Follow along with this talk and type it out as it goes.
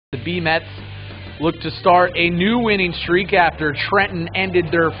The B-Mets look to start a new winning streak after Trenton ended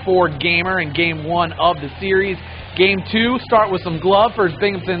their four-gamer in Game 1 of the series. Game 2, start with some glove. First,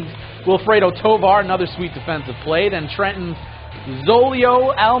 Binghamton's Wilfredo Tovar, another sweet defensive play. Then Trenton's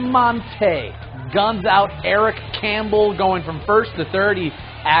Zolio Almonte guns out Eric Campbell going from first to third. He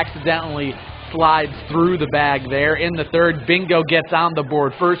accidentally slides through the bag there. In the third, Bingo gets on the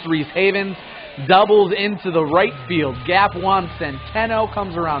board. First, Reese Havens doubles into the right field. Gap one, Centeno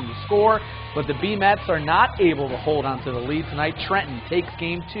comes around to score, but the B-Mets are not able to hold on to the lead tonight. Trenton takes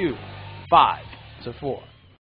Game 2, 5-4.